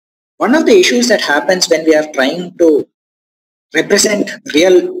One of the issues that happens when we are trying to represent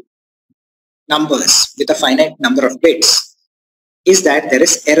real numbers with a finite number of bits is that there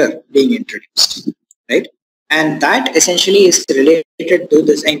is error being introduced, right? And that essentially is related to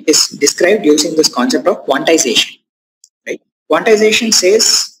this and is described using this concept of quantization, right? Quantization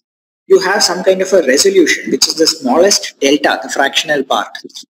says you have some kind of a resolution, which is the smallest delta, the fractional part,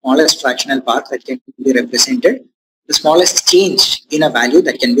 smallest fractional part that can be represented, the smallest change in a value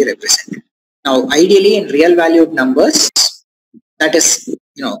that can be represented. Now, ideally in real valued numbers, that is,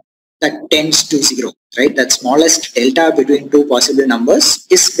 that tends to 0, right? That smallest delta between two possible numbers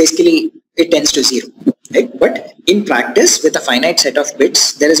is basically, it tends to 0, right? But in practice, with a finite set of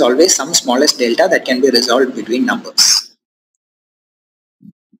bits, there is always some smallest delta that can be resolved between numbers.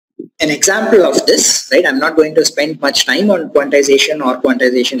 An example of this, right? I'm not going to spend much time on quantization or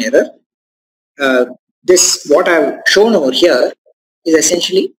quantization error. What I've shown over here is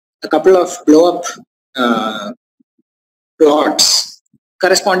essentially a couple of blow-up plots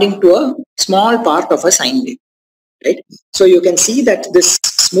corresponding to a small part of a sine wave, right? So you can see that this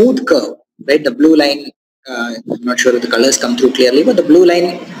smooth curve, right? The blue line, I'm not sure if the colors come through clearly, but the blue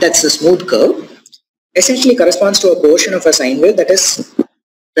line, that's the smooth curve, essentially corresponds to a portion of a sine wave that is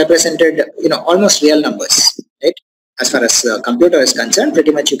represented, almost real numbers, right? As far as the computer is concerned, pretty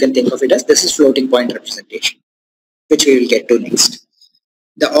much you can think of it as this is floating point representation, which we will get to next.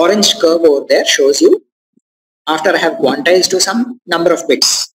 The orange curve over there shows you after I have quantized to some number of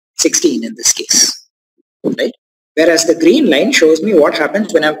bits, 16 in this case, right? Whereas the green line shows me what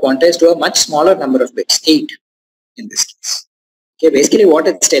happens when I have quantized to a much smaller number of bits, 8 in this case. Okay, basically what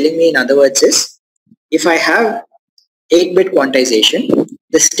it's telling me in other words is, if I have 8-bit quantization,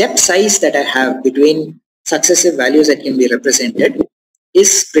 the step size that I have between successive values that can be represented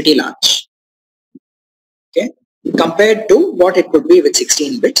is pretty large, okay, compared to what it could be with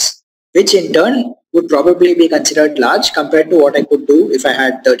 16 bits, which in turn would probably be considered large compared to what I could do if I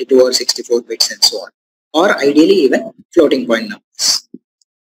had 32 or 64 bits and so on, or ideally even floating point numbers.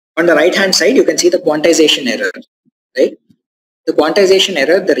 On the right hand side, you can see the quantization error, right? The quantization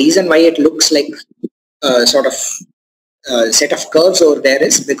error, the reason why it looks like a sort of set of curves over there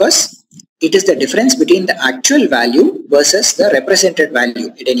is because it is the difference between the actual value versus the represented value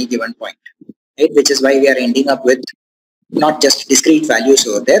at any given point, right? Which is why we are ending up with not just discrete values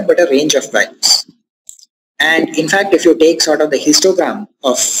over there, but a range of values. And in fact, if you take sort of the histogram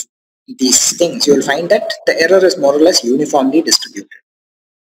of these things, you will find that the error is more or less uniformly distributed.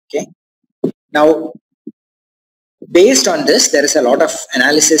 Okay. Now, based on this, there is a lot of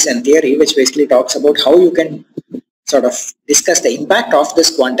analysis and theory which basically talks about how you can sort of discuss the impact of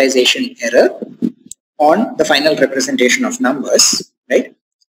this quantization error on the final representation of numbers, right?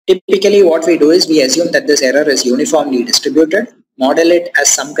 Typically what we do is we assume that this error is uniformly distributed, model it as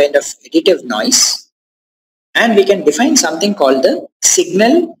some kind of additive noise, and we can define something called the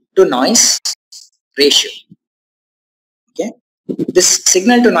signal to noise ratio. Okay, this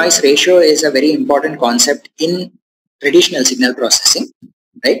signal to noise ratio is a very important concept in traditional signal processing,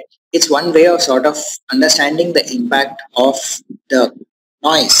 right? It's one way of sort of understanding the impact of the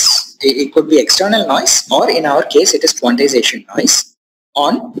noise. It could be external noise, or in our case it is quantization noise,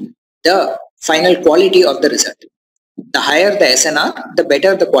 on the final quality of the result. The higher the SNR, the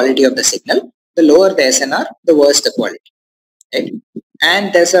better the quality of the signal. The lower the SNR, the worse the quality, right?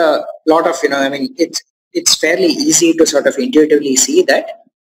 And there's a lot of, it's fairly easy to sort of intuitively see that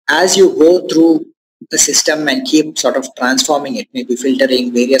as you go through the system and keep sort of transforming it, maybe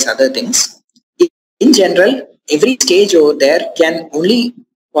filtering various other things, in general, every stage over there can only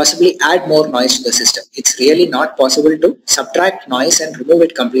possibly add more noise to the system. It's really not possible to subtract noise and remove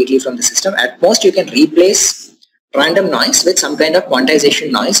it completely from the system. At most, you can replace random noise with some kind of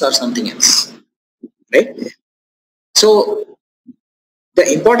quantization noise or something else, right? So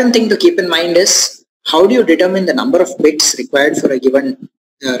the important thing to keep in mind is, how do you determine the number of bits required for a given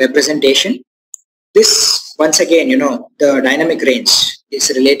representation? This, once again, the dynamic range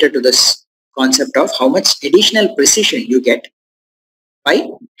is related to this concept of how much additional precision you get by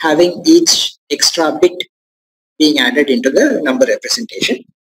having each extra bit being added into the number representation.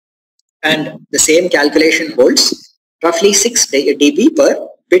 And the same calculation holds roughly 6 dB per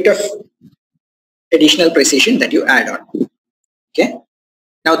bit of additional precision that you add on. Okay.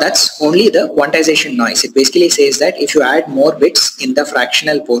 Now that's only the quantization noise. It basically says that if you add more bits in the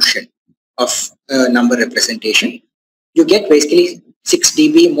fractional portion of number representation, you get basically 6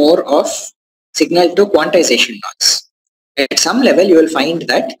 dB more of signal to quantization noise. At some level, you will find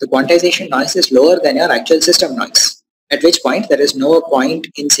that the quantization noise is lower than your actual system noise, at which point there is no point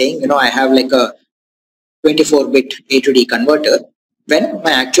in saying, I have like a 24-bit A to D converter, when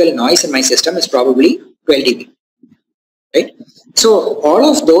my actual noise in my system is probably 12 dB, right? So all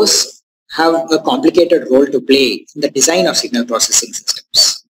of those have a complicated role to play in the design of signal processing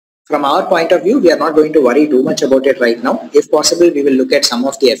systems. From our point of view, we are not going to worry too much about it right now. If possible, we will look at some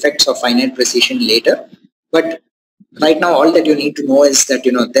of the effects of finite precision later. But right now, all that you need to know is that,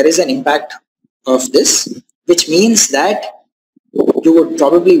 there is an impact of this, which means that you would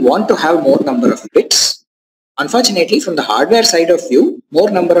probably want to have more number of bits. Unfortunately, from the hardware side of view, more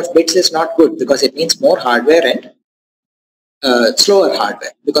number of bits is not good because it means more hardware and slower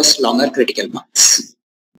hardware because longer critical paths.